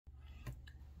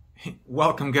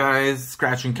Welcome guys,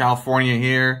 Scratching California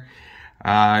here.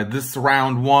 This is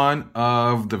round one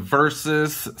of the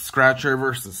versus Scratcher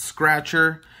versus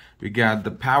Scratcher. We got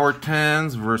the Power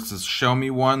 10s versus Show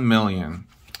Me 1 Million.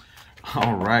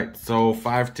 Alright, so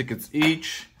 5 tickets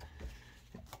each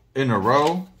in a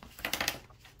row.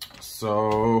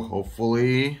 So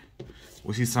hopefully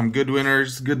we see some good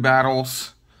winners, good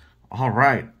battles.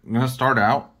 Alright, I'm going to start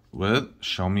out with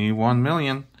Show Me 1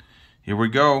 Million. Here we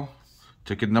go.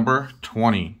 Ticket number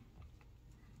 20.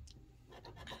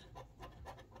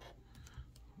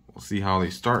 We'll see how they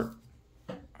start.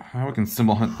 How we can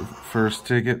symbol hunt the first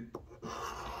ticket.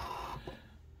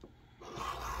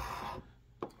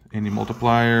 Any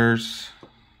multipliers.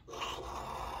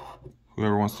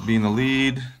 Whoever wants to be in the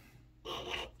lead.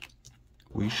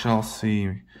 We shall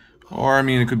see. Or I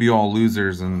mean, it could be all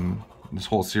losers, and this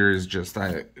whole series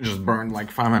I just burned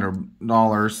like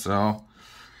 $500, so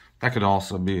that could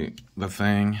also be the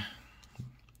thing.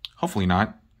 Hopefully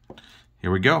not. Here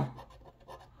we go.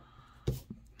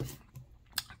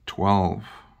 12.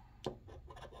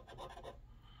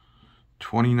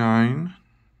 29.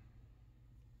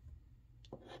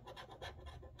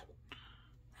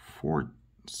 4,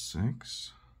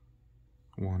 6.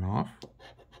 1 off.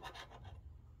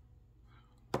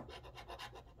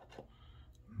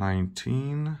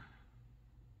 19.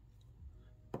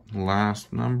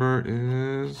 Last number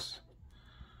is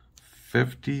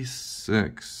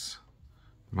 56.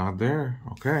 Not there.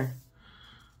 Okay.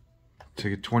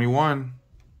 Ticket 21.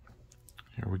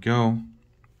 Here we go.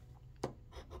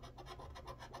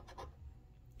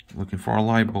 Looking for a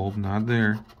light bulb. Not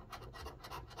there.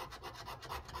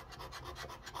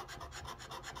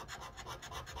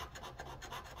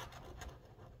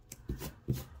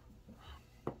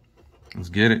 Let's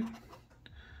get it.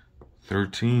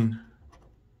 13.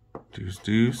 Deuce,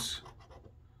 deuce.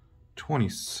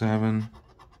 27.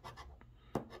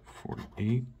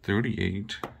 48.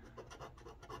 38.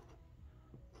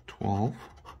 12.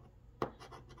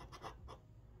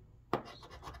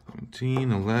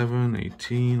 17. 11.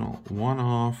 18. 1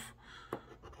 off.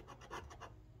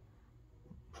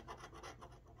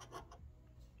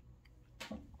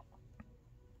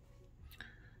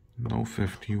 No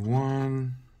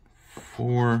 51.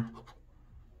 4.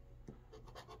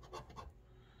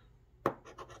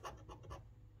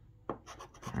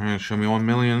 Alright, Show Me 1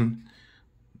 Million.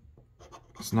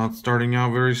 It's not starting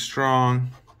out very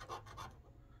strong.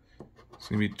 It's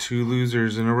going to be 2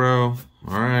 losers in a row.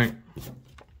 Alright.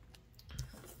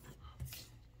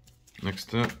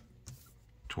 Next up,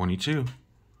 22.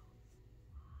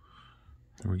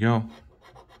 Here we go.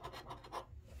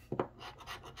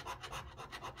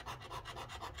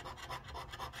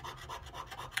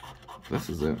 This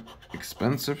is an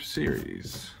expensive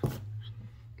series,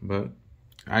 but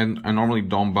I normally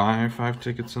don't buy 5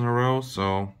 tickets in a row,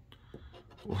 so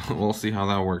we'll see how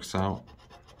that works out.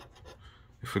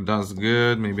 If it does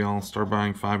good, maybe I'll start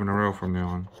buying 5 in a row from now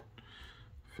on.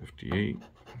 58.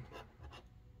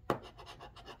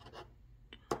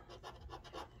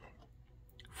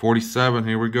 47.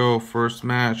 Here we go. First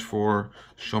match for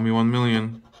Show Me 1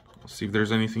 Million. Let's see if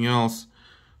there's anything else.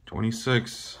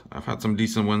 26. I've had some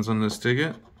decent wins on this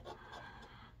ticket.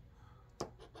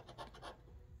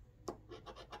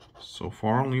 So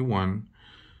far, only 1.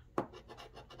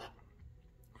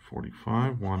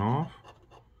 45, 1 off.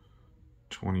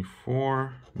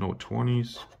 24, no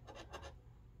 20s.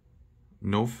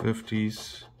 No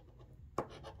 50s.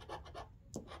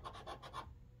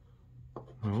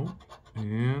 No.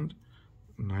 And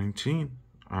 19.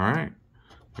 All right.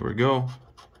 Here we go.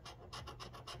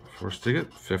 First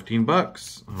ticket, 15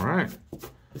 bucks. All right.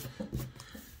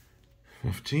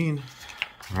 15.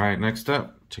 All right, next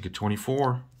up, ticket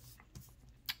 24.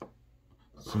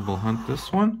 Symbol hunt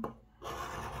this one.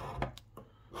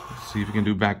 Let's see if we can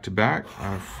do back-to-back.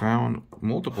 I've found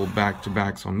multiple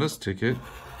back-to-backs on this ticket.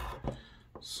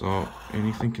 So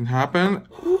anything can happen.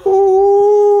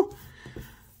 Ooh!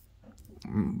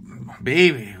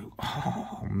 Baby.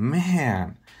 Oh,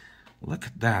 man. Look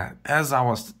at that. As I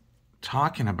was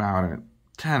talking about it,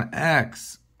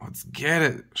 10x. Let's get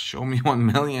it. Show Me 1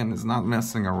 Million is not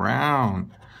messing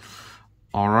around.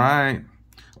 All right.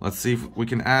 Let's see if we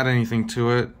can add anything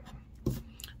to it.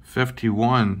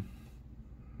 51.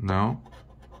 No.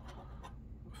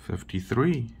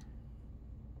 53.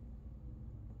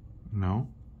 No.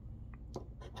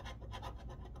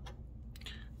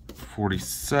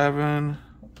 47.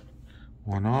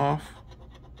 1 off.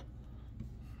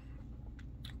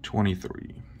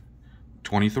 23.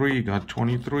 23. Got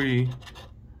 23.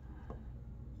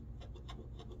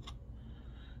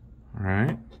 All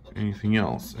right. Anything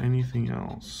else? Anything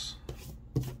else?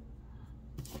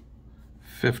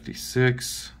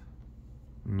 56.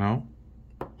 No.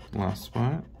 Last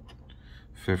spot.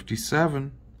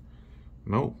 57.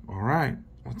 Nope. All right.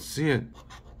 Let's see it.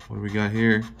 What do we got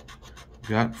here? We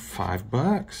got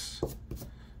 $5.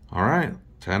 All right.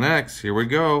 10x. Here we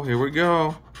go. Here we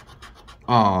go.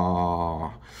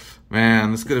 Oh,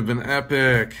 man, this could have been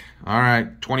epic. All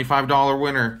right. $25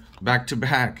 winner. Back to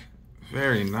back.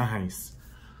 Very nice.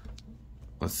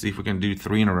 Let's see if we can do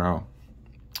 3 in a row.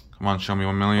 Come on, show me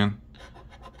 1 million.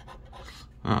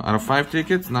 Out of 5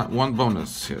 tickets, not one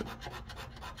bonus hit.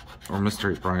 Or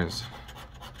mystery prize.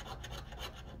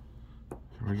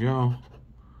 Here we go.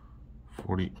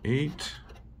 48,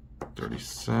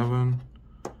 37,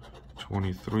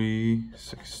 23,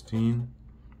 16.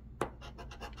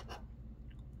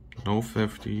 No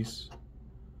 50s.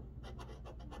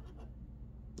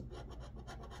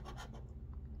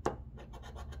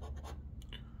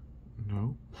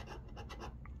 No.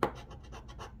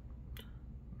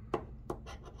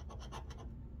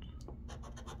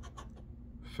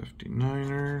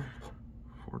 $59er,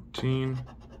 14,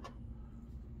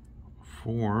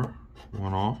 4,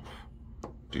 1 off,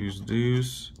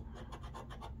 deuce,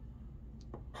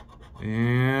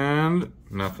 and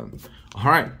nothing. All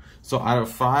right, so out of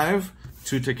 5,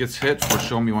 2 tickets hit for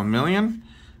Show Me 1 Million,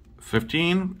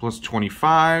 15 plus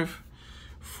 25,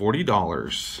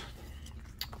 $40.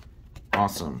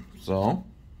 Awesome. So, all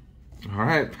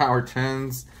right, Power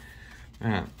 10's,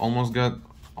 man, almost got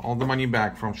all the money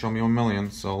back from Show Me 1 Million.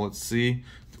 So let's see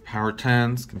if the Power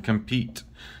 10's can compete.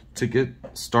 Ticket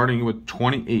starting with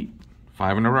 28.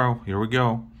 5 in a row. Here we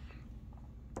go.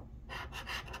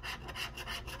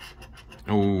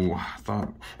 Oh, I thought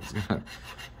it was gonna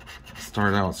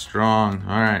start out strong.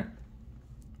 All right.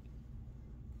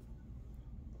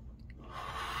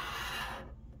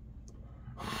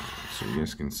 So you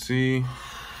guys can see.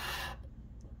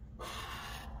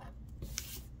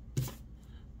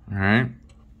 All right.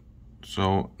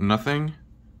 So nothing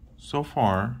so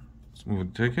far. Let's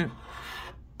move the ticket.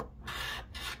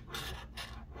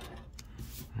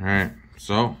 All right,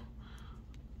 so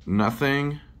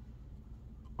nothing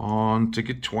on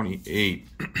ticket 28.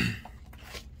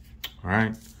 All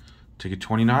right, ticket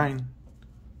 29.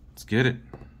 Let's get it.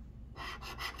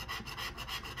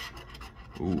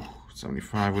 Ooh,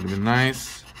 75 would have been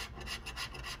nice.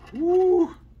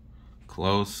 Ooh,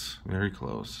 close, very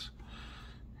close.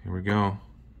 Here we go.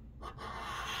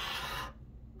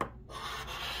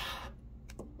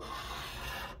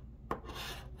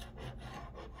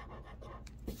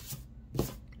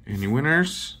 Any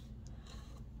winners?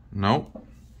 Nope.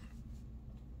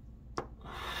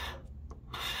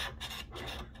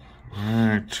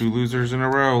 Alright, 2 losers in a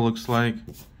row, looks like.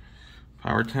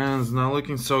 Power 10's not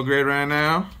looking so great right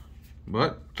now,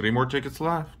 but 3 more tickets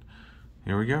left.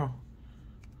 Here we go.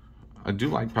 I do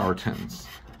like Power 10's.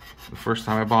 The first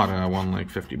time I bought it, I won like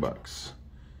 50 bucks.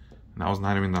 And that was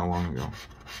not even that long ago.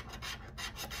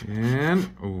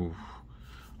 And, ooh.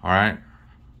 Alright,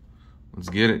 let's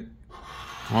get it.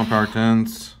 Come on, Power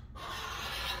 10's.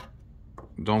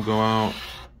 Don't go out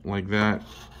like that.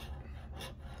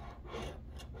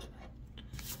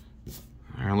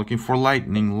 Alright, looking for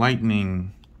lightning.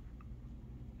 Lightning.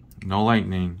 No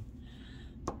lightning.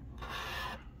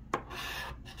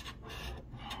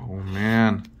 Oh,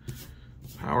 man.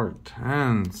 Power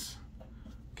 10's.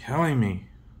 Killing me.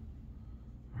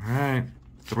 Alright.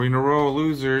 3 in a row,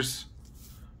 losers.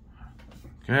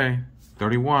 Okay.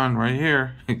 31 right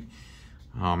here.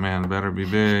 Oh man, better be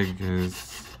big because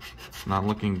it's not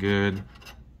looking good.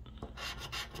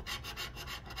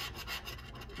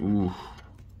 Ooh,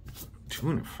 2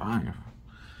 and a 5.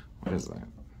 What is that?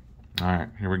 All right,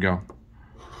 here we go.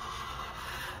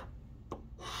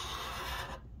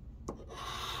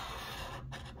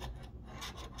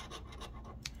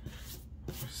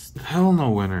 Still no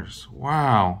winners.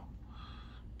 Wow.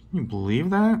 Can you believe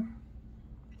that?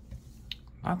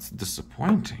 That's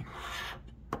disappointing.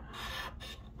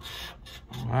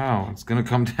 Wow, it's gonna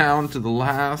come down to the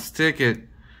last ticket.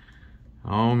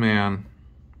 Oh man.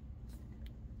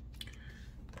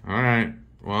 Alright,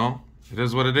 well, it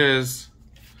is what it is.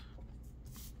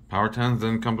 Power 10's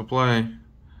didn't come to play.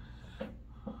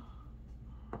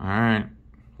 Alright,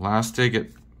 last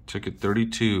ticket. Ticket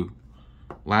 32.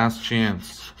 Last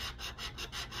chance.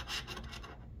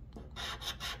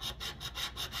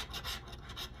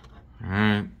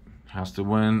 Alright, has to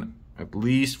win at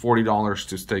least $40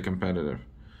 to stay competitive.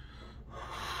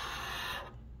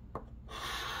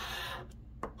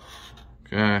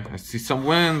 Okay, I see some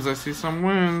wins. I see some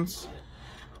wins.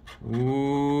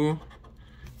 Ooh,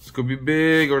 this could be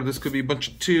big, or this could be a bunch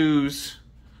of 2s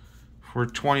for a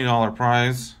 $20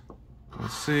 prize.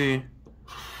 Let's see.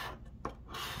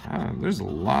 There's a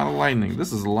lot of lightning.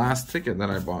 This is the last ticket that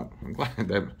I bought. I'm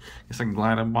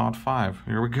glad I bought 5.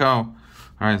 Here we go. All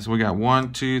right, so we got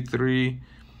 1, 2, 3,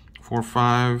 4,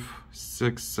 5,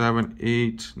 6, 7,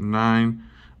 8, 9.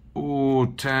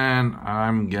 Ooh, 10.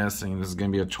 I'm guessing this is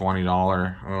gonna be a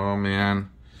 $20. Oh man,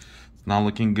 it's not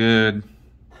looking good.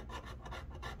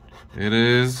 It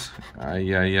is.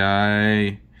 Ay, ay,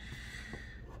 ay.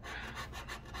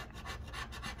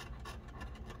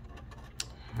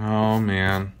 Oh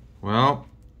man. Well,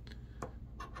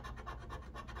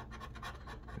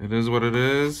 it is what it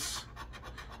is.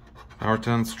 Power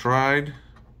 10's tried,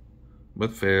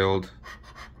 but failed.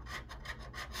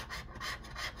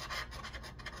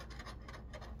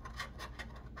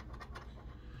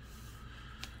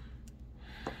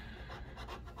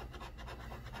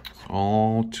 It's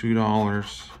all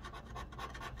 $2.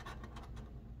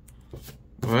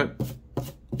 But, I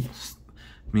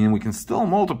mean, we can still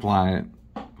multiply it.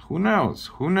 Who knows?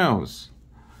 Who knows?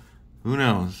 Who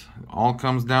knows? It all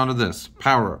comes down to this.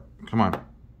 Power up. Come on.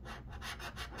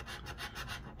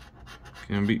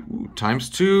 Can be times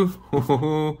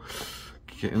 2.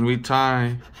 Can we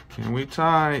tie? Can we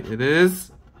tie? It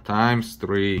is times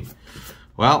 3.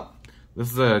 Well,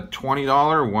 this is a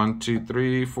 $20. 1, 2,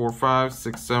 3, 4, 5,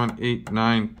 6, 7, 8,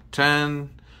 9, 10.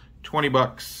 20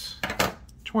 bucks.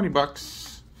 20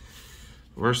 bucks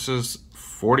versus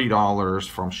 $40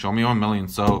 from Show Me 1 Million.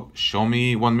 So Show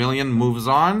Me 1 Million moves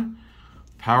on.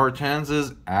 Power 10's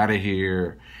is out of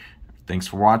here. Thanks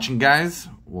for watching, guys.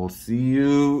 We'll see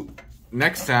you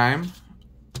next time.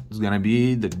 It's gonna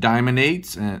be the Diamond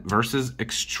 8s versus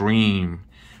Extreme.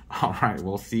 All right,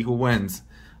 we'll see who wins.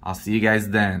 I'll see you guys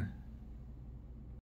then.